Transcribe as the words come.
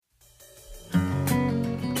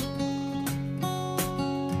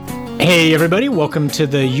Hey everybody, welcome to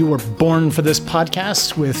the You Were Born for This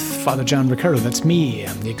podcast with Father John Ricardo. That's me.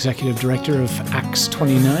 I'm the executive director of Acts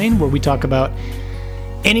 29, where we talk about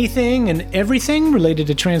anything and everything related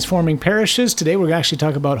to transforming parishes. Today we're going to actually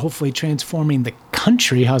talk about hopefully transforming the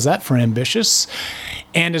country. How's that for ambitious?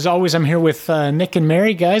 And as always, I'm here with Nick and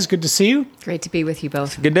Mary. Guys, good to see you. Great to be with you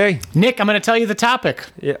both. Good day. Nick, I'm going to tell you the topic.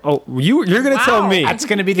 Yeah. Oh, you're going to tell me. That's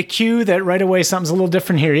going to be the cue that right away something's a little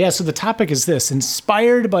different here. Yeah, so the topic is this: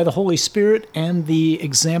 inspired by the Holy Spirit and the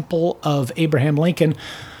example of Abraham Lincoln,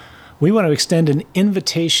 we want to extend an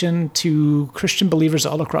invitation to Christian believers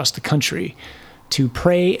all across the country to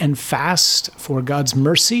pray and fast for God's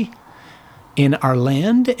mercy in our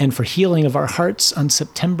land and for healing of our hearts on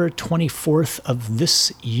September 24th of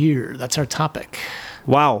this year. That's our topic.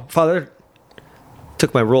 Wow. Father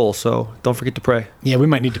took my role, so don't forget to pray. Yeah, we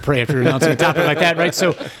might need to pray after announcing a topic like that, right?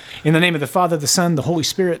 So in the name of the Father, the Son, the Holy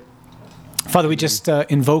Spirit, Father, we just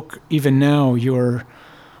invoke even now your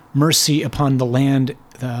mercy upon the land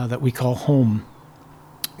that we call home.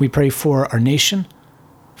 We pray for our nation,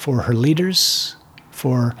 for her leaders,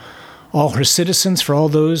 for all her citizens, for all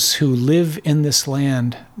those who live in this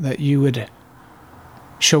land, that you would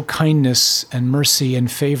show kindness and mercy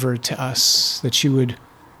and favor to us, that you would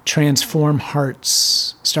transform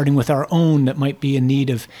hearts, starting with our own that might be in need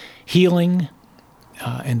of healing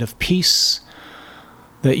and of peace,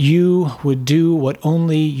 that you would do what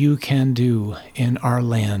only you can do in our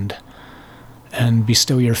land and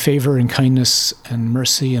bestow your favor and kindness and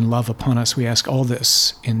mercy and love upon us. We ask all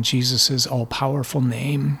this in Jesus' all-powerful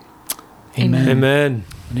name. Amen. Amen. In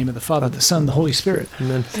the name of the Father, the Son, the Holy Spirit.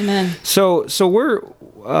 Amen. Amen. So we're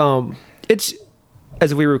it's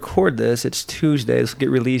as we record this, it's Tuesday. This will get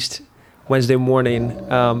released Wednesday morning,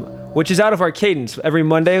 which is out of our cadence. Every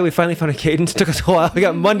Monday, we finally found a cadence. It took us a while. We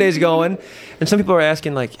got Mondays going, and some people are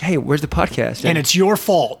asking like, "Hey, where's the podcast?" And it's your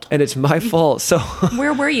fault. And it's my fault. So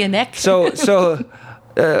Where were you, Nick?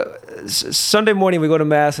 Sunday morning we go to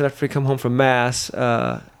Mass, and after we come home from Mass,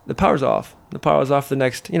 the power's off. The power was off the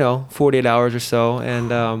next, 48 hours or so.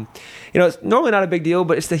 And, it's normally not a big deal,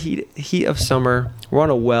 but it's the heat of summer. We're on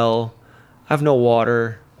a well. I have no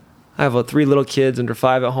water. I have 3 little kids under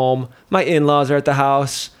 5 at home. My in-laws are at the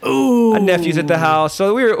house. Ooh. My nephew's at the house.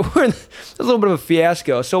 So we're in a little bit of a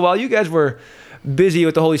fiasco. So while you guys were busy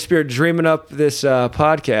with the Holy Spirit dreaming up this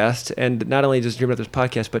podcast, and not only just dreaming up this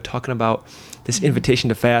podcast, but talking about this invitation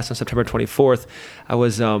to fast on September 24th, I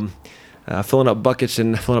was filling up buckets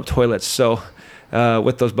and filling up toilets. So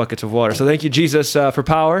with those buckets of water. So thank you, Jesus, for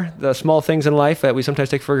power, the small things in life that we sometimes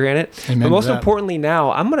take for granted. Amen. But most importantly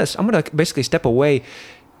now, I'm gonna basically step away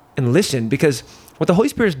and listen, because what the Holy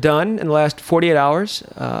Spirit's done in the last 48 hours,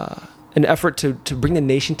 an effort to bring the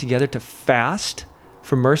nation together to fast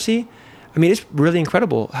for mercy. I mean, it's really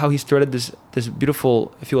incredible how he's threaded this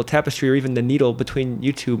beautiful, if you will, tapestry, or even the needle between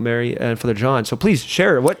you two, Mary and Father John. So please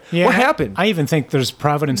share what happened. I even think there's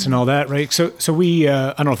providence in all that, right? So we,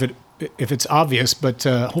 I don't know if it's obvious, but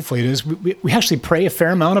hopefully it is. We actually pray a fair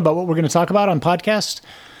amount about what we're going to talk about on podcast,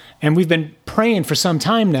 and we've been praying for some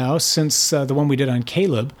time now since the one we did on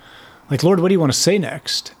Caleb. Like, Lord, what do you want to say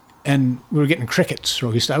next? And we were getting crickets, or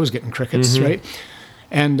at least I was getting crickets, right?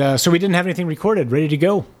 And so we didn't have anything recorded, ready to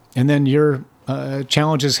go. And then your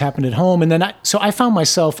challenges happened at home. And then I found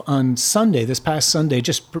myself on Sunday, this past Sunday,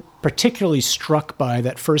 just particularly struck by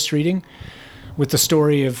that first reading with the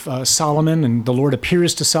story of Solomon. And the Lord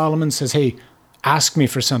appears to Solomon, says, hey, ask me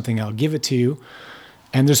for something, I'll give it to you.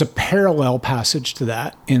 And there's a parallel passage to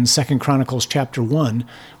that in 2 Chronicles chapter 1,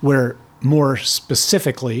 where more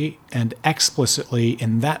specifically and explicitly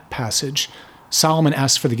in that passage, Solomon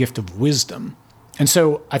asks for the gift of wisdom. And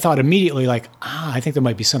so I thought immediately, I think there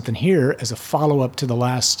might be something here as a follow-up to the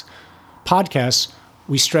last podcast.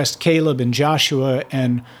 We stressed Caleb and Joshua,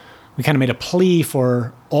 and we kind of made a plea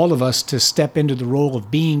for all of us to step into the role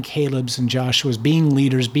of being Caleb's and Joshua's, being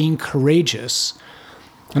leaders, being courageous.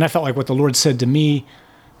 And I felt like what the Lord said to me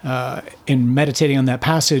in meditating on that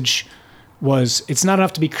passage was, it's not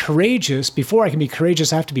enough to be courageous. Before I can be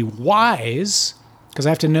courageous, I have to be wise, because I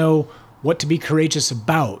have to know what to be courageous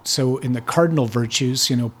about. So in the cardinal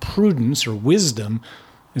virtues, prudence or wisdom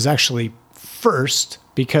is actually first,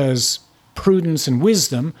 because prudence and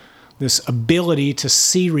wisdom, this ability to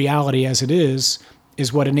see reality as it is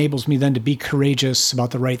what enables me then to be courageous about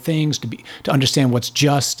the right things, to understand what's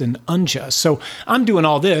just and unjust. So I'm doing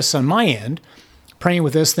all this on my end, praying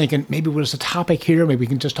with this, thinking maybe there's a topic here, maybe we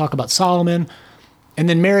can just talk about Solomon. And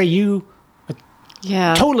then Mary, you,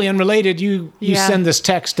 totally unrelated, you send this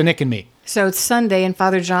text to Nick and me. So it's Sunday, and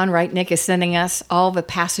Father John, right, Nick, is sending us all the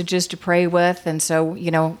passages to pray with. And so,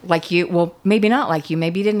 like you, well, maybe not like you.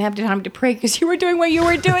 Maybe you didn't have time to pray because you were doing what you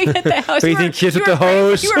were doing at the house. Bathing kids with the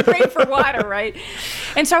hose. You were praying for water, right?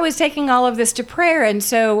 And so I was taking all of this to prayer. And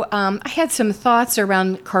so I had some thoughts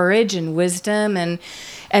around courage and wisdom and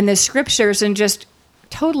the scriptures, and just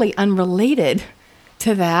totally unrelated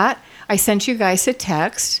to that, I sent you guys a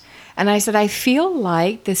text, and I said, I feel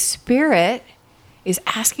like the Spirit is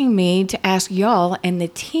asking me to ask y'all and the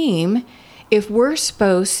team if we're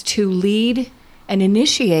supposed to lead and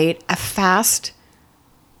initiate a fast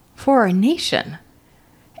for our nation.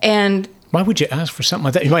 And why would you ask for something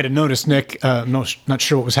like that? You might have noticed, Nick, not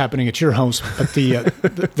sure what was happening at your house, but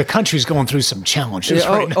the country's going through some challenges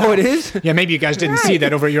right now. Oh, it is? Yeah, maybe you guys didn't see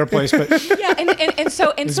that over at your place, but yeah, and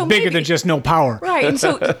so it's bigger than just no power. Right, and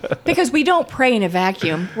so because we don't pray in a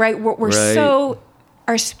vacuum, right? We're so,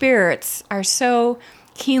 our spirits are so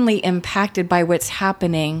keenly impacted by what's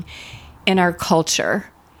happening in our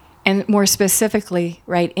culture, and more specifically,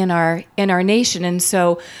 right, in our nation. And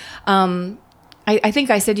so I think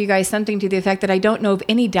I said to you guys something to the effect that I don't know of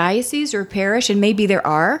any diocese or parish, and maybe there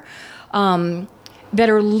are, that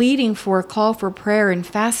are leading for a call for prayer and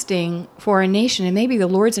fasting for our nation. And maybe the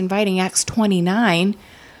Lord's inviting Acts 29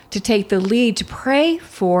 to take the lead to pray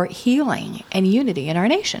for healing and unity in our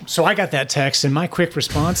nation. So I got that text, and my quick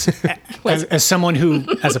response, as someone who,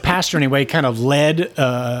 as a pastor anyway, kind of led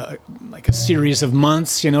like a series of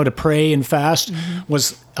months, to pray and fast,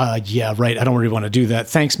 was, yeah, right, I don't really want to do that.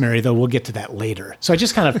 Thanks, Mary, though, we'll get to that later. So I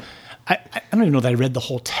just kind of, I don't even know that I read the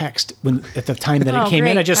whole text at the time that it came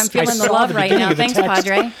in. I'm feeling the love right now. Thanks,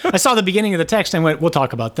 Padre. I saw the beginning of the text and went, we'll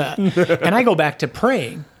talk about that. And I go back to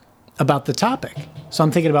praying about the topic. So I'm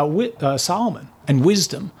thinking about Solomon and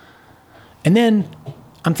wisdom. And then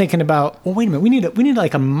I'm thinking about, well, wait a minute, we need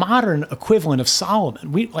like a modern equivalent of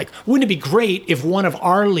Solomon. Wouldn't it be great if one of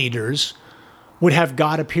our leaders would have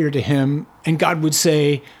God appear to him and God would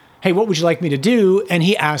say, hey, what would you like me to do? And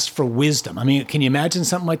he asked for wisdom. I mean, can you imagine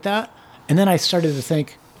something like that? And then I started to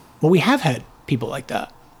think, well, we have had people like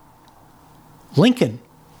that. Lincoln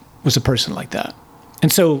was a person like that.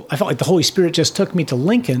 And so I felt like the Holy Spirit just took me to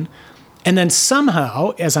Lincoln. And then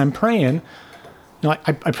somehow, as I'm praying,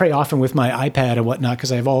 I pray often with my iPad and whatnot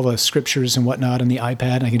because I have all the scriptures and whatnot on the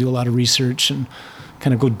iPad, and I can do a lot of research and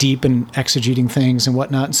kind of go deep in exegeting things and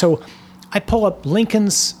whatnot. And so I pull up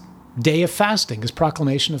Lincoln's day of fasting, his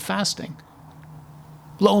proclamation of fasting.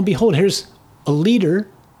 Lo and behold, here's a leader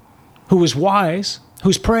who was wise,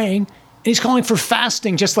 who's praying, and he's calling for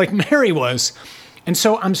fasting just like Mary was. And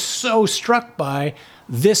so I'm so struck by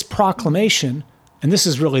this proclamation, and this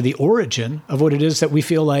is really the origin of what it is that we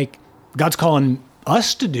feel like God's calling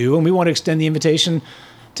us to do, and we want to extend the invitation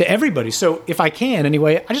to everybody. So if I can,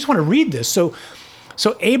 anyway, I just want to read this. So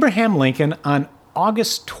Abraham Lincoln, on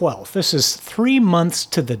August 12th, this is 3 months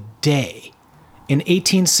to the day in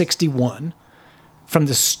 1861, from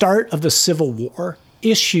the start of the Civil War,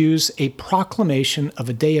 issues a proclamation of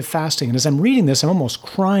a day of fasting. And as I'm reading this, I'm almost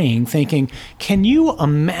crying, thinking, can you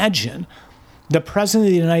imagine the President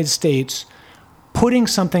of the United States putting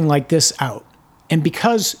something like this out? And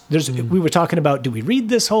because we were talking about, do we read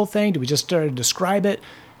this whole thing? Do we just start to describe it?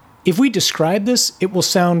 If we describe this, it will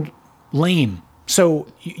sound lame. So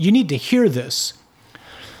you need to hear this.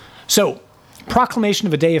 So, proclamation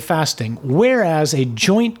of a day of fasting, whereas a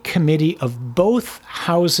joint committee of both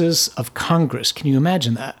houses of Congress, can you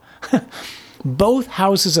imagine that? Both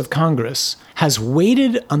houses of Congress has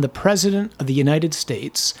waited on the President of the United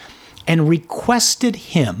States and requested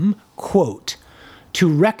him, quote, to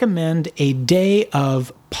recommend a day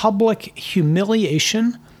of public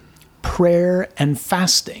humiliation, prayer, and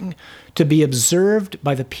fasting to be observed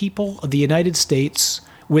by the people of the United States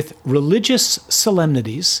with religious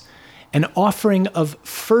solemnities, an offering of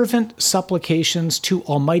fervent supplications to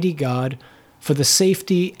Almighty God for the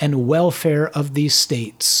safety and welfare of these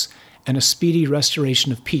states and a speedy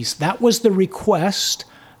restoration of peace. That was the request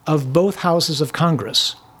of both houses of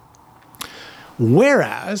Congress.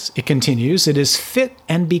 Whereas, it continues, it is fit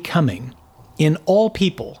and becoming in all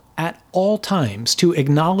people at all times to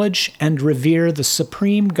acknowledge and revere the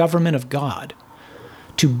supreme government of God,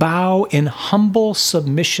 to bow in humble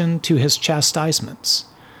submission to his chastisements,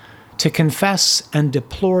 to confess and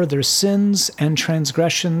deplore their sins and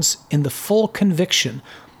transgressions in the full conviction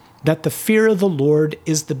that the fear of the Lord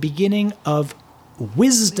is the beginning of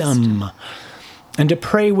wisdom, and to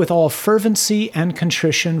pray with all fervency and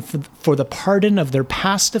contrition for the pardon of their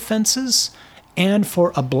past offenses and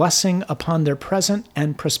for a blessing upon their present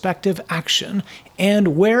and prospective action. And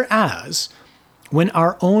whereas, when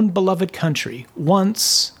our own beloved country,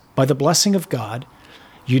 once, by the blessing of God,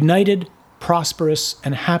 united prosperous,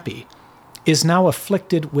 and happy, is now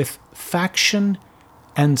afflicted with faction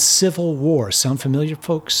and civil war. Sound familiar,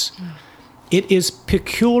 folks? It is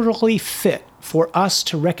peculiarly fit for us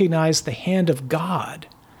to recognize the hand of God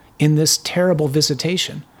in this terrible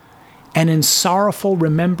visitation, and in sorrowful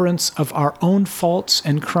remembrance of our own faults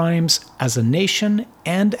and crimes as a nation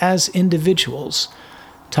and as individuals,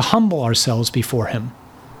 to humble ourselves before him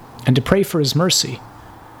and to pray for his mercy,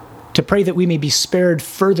 to pray that we may be spared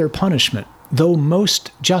further punishment, though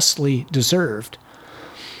most justly deserved,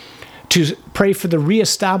 to pray for the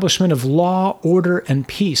reestablishment of law, order, and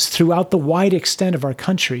peace throughout the wide extent of our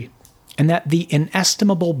country, and that the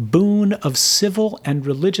inestimable boon of civil and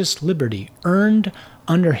religious liberty earned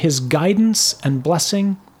under his guidance and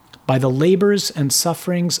blessing by the labors and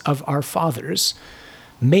sufferings of our fathers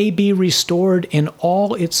may be restored in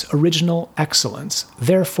all its original excellence.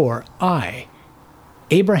 Therefore, I,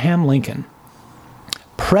 Abraham Lincoln,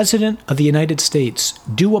 President of the United States,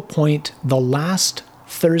 do appoint the last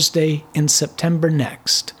Thursday in September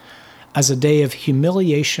next as a day of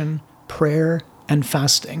humiliation, prayer, and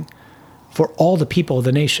fasting for all the people of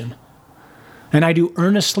the nation. And I do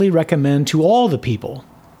earnestly recommend to all the people,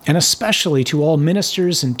 and especially to all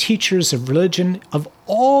ministers and teachers of religion of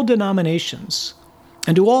all denominations,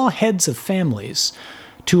 and to all heads of families,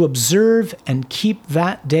 to observe and keep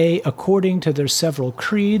that day according to their several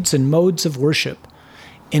creeds and modes of worship,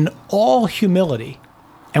 in all humility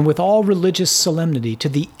and with all religious solemnity, to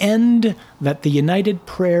the end that the united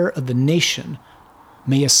prayer of the nation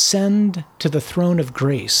may ascend to the throne of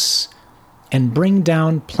grace and bring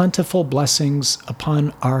down plentiful blessings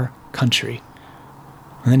upon our country.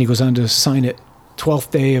 And then he goes on to sign it,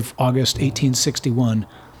 12th day of August, 1861,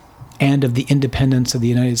 and of the independence of the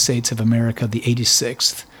United States of America, the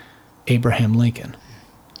 86th, Abraham Lincoln.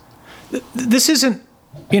 This isn't,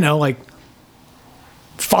 like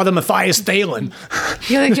Father Matthias Thalen.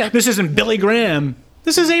 This isn't Billy Graham.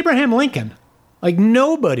 This is Abraham Lincoln. Like,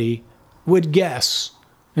 nobody would guess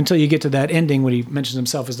until you get to that ending when he mentions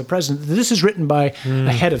himself as the president. This is written by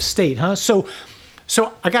a head of state, huh? So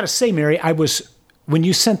I got to say, Mary, when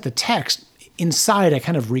you sent the text, inside I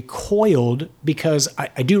kind of recoiled because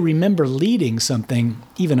I do remember leading something,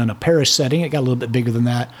 even in a parish setting. It got a little bit bigger than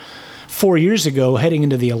that. 4 years ago, heading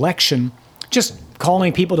into the election, just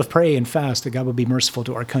calling people to pray and fast that God would be merciful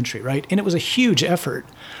to our country, right? And it was a huge effort.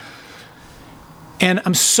 And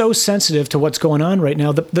I'm so sensitive to what's going on right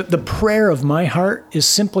now. The prayer of my heart is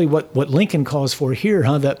simply what Lincoln calls for here,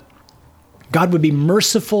 huh? That God would be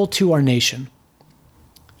merciful to our nation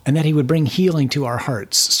and that he would bring healing to our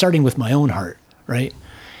hearts, starting with my own heart, right?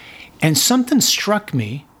 And something struck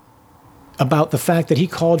me about the fact that he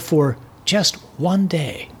called for just one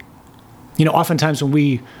day. Oftentimes when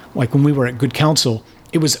we were at Good Counsel,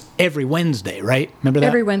 it was every Wednesday, right? Remember that?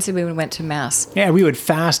 Every Wednesday we went to Mass. Yeah, we would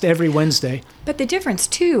fast every Wednesday. But the difference,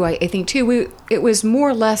 too, I think, too, it was more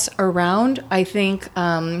or less around, I think,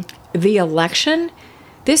 the election.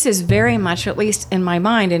 This is very much, at least in my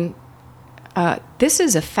mind, and this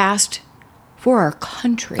is a fast for our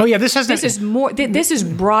country. Oh, yeah, this is more. This is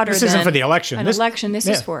broader. This isn't for the election. This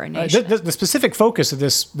is for our nation. The specific focus of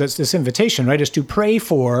this invitation, right, is to pray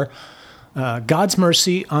for God's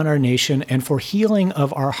mercy on our nation and for healing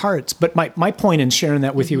of our hearts. But my point in sharing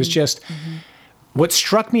that with you was just what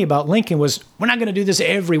struck me about Lincoln was we're not going to do this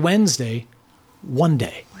every Wednesday, one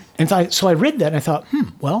day. And so I read that and I thought,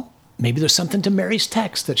 well, maybe there's something to Mary's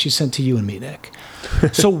text that she sent to you and me, Nick.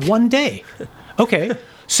 So one day. Okay.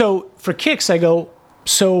 So for kicks, I go,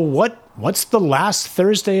 so what's the last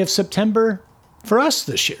Thursday of September for us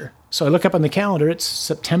this year? So I look up on the calendar, it's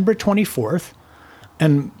September 24th.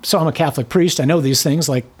 And so I'm a Catholic priest. I know these things,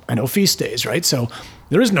 like I know feast days, right? So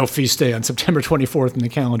there is no feast day on September 24th in the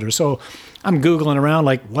calendar. So I'm Googling around,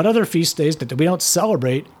 like, what other feast days that we don't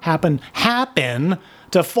celebrate happen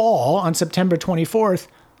to fall on September 24th?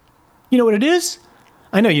 You know what it is?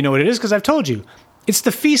 I know you know what it is because I've told you. It's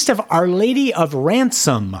the feast of Our Lady of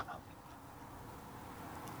Ransom.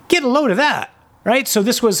 Get a load of that, right? So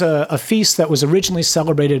this was a feast that was originally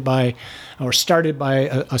celebrated by, or started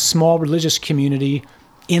by a small religious community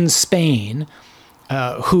in Spain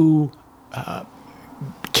who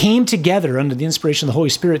came together under the inspiration of the Holy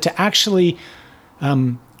Spirit to actually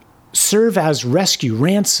serve as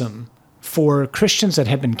ransom for Christians that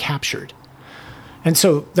had been captured. And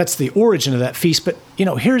so that's the origin of that feast. But,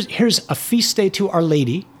 here's a feast day to Our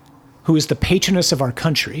Lady, who is the patroness of our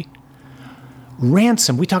country.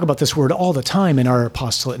 Ransom, we talk about this word all the time in our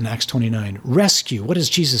apostolate in Acts 29. Rescue, what has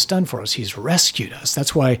Jesus done for us? He's rescued us.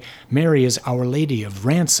 That's why Mary is Our Lady of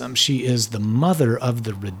Ransom. She is the mother of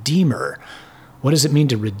the Redeemer, What does it mean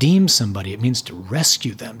to redeem somebody? It means to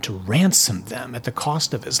rescue them, to ransom them at the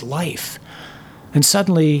cost of his life. And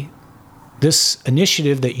suddenly, this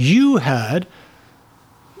initiative that you had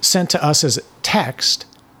sent to us as a text,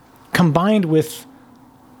 combined with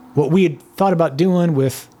what we had thought about doing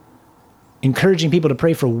with encouraging people to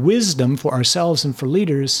pray for wisdom for ourselves and for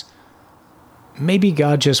leaders, maybe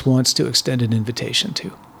God just wants to extend an invitation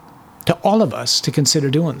to all of us to consider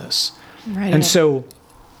doing this. Right. And so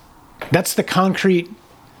that's the concrete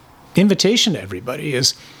invitation to everybody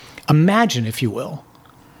is, imagine, if you will,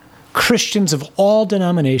 Christians of all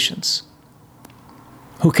denominations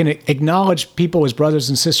who can acknowledge people as brothers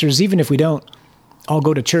and sisters, even if we don't all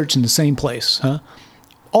go to church in the same place, huh?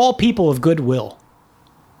 All people of goodwill.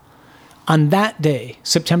 On that day,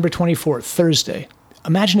 September 24th, Thursday,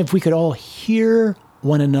 imagine if we could all hear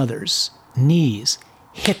one another's knees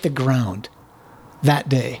hit the ground that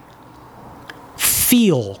day.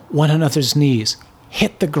 Feel one another's knees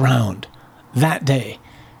hit the ground that day,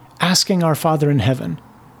 asking our Father in heaven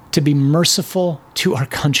to be merciful to our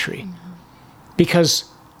country. Because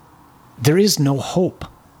there is no hope.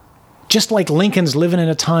 Just like Lincoln's living in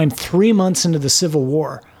a time 3 months into the Civil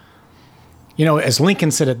War. You know, as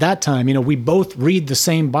Lincoln said at that time, you know, we both read the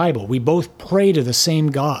same Bible. We both pray to the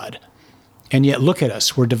same God. And yet look at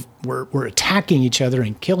us. We're attacking each other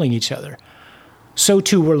and killing each other. So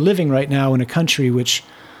too, we're living right now in a country which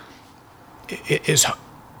is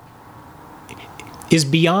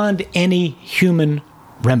beyond any human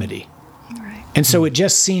remedy. Right. And so it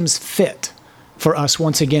just seems fit for us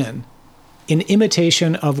once again, in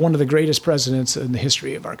imitation of one of the greatest presidents in the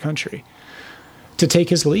history of our country, to take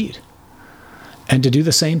his lead and to do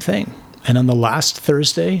the same thing. And on the last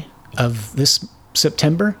Thursday of this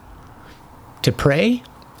September, to pray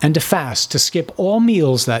and to fast, to skip all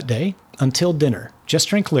meals that day until dinner. Just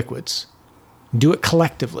drink liquids. Do it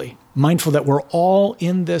collectively, mindful that we're all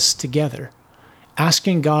in this together,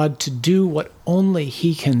 asking God to do what only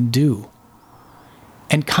he can do,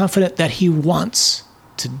 and confident that he wants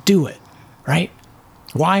to do it, right?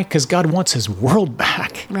 Why? Because God wants his world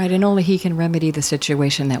back. Right, and only he can remedy the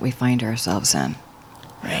situation that we find ourselves in.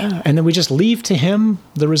 Right. And then we just leave to him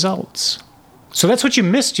the results. So that's what you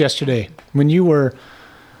missed yesterday when you were,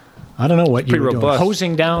 I don't know what you were doing,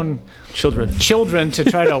 hosing down children to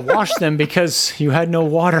try to wash them because you had no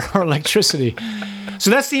water or electricity. So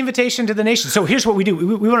that's the invitation to the nation. So here's what we do.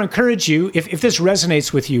 We want to encourage you, if this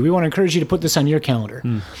resonates with you, we want to encourage you to put this on your calendar.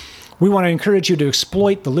 We want to encourage you to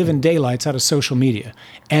exploit the living daylights out of social media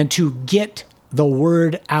and to get the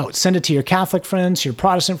word out. Send it to your Catholic friends, your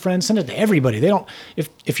Protestant friends, send it to everybody. They don't,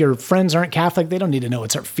 if your friends aren't Catholic, they don't need to know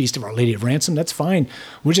it's our Feast of Our Lady of Ransom. That's fine.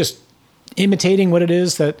 We're just imitating what it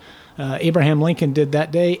is that Abraham Lincoln did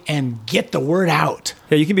that day, and get the word out.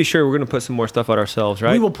 Yeah, you can be sure we're going to put some more stuff out ourselves,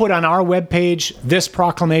 right? We will put on our webpage this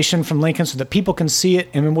proclamation from Lincoln so that people can see it,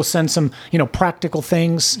 and then we'll send some, practical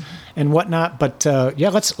things and whatnot. But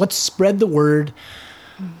let's spread the word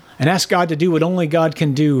and ask God to do what only God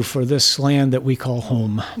can do for this land that we call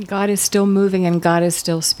home. God is still moving and God is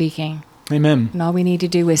still speaking. Amen. And all we need to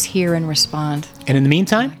do is hear and respond. And in the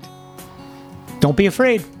meantime, don't be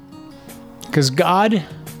afraid, because God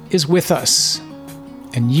is with us.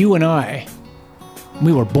 And you and I,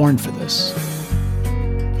 we were born for this.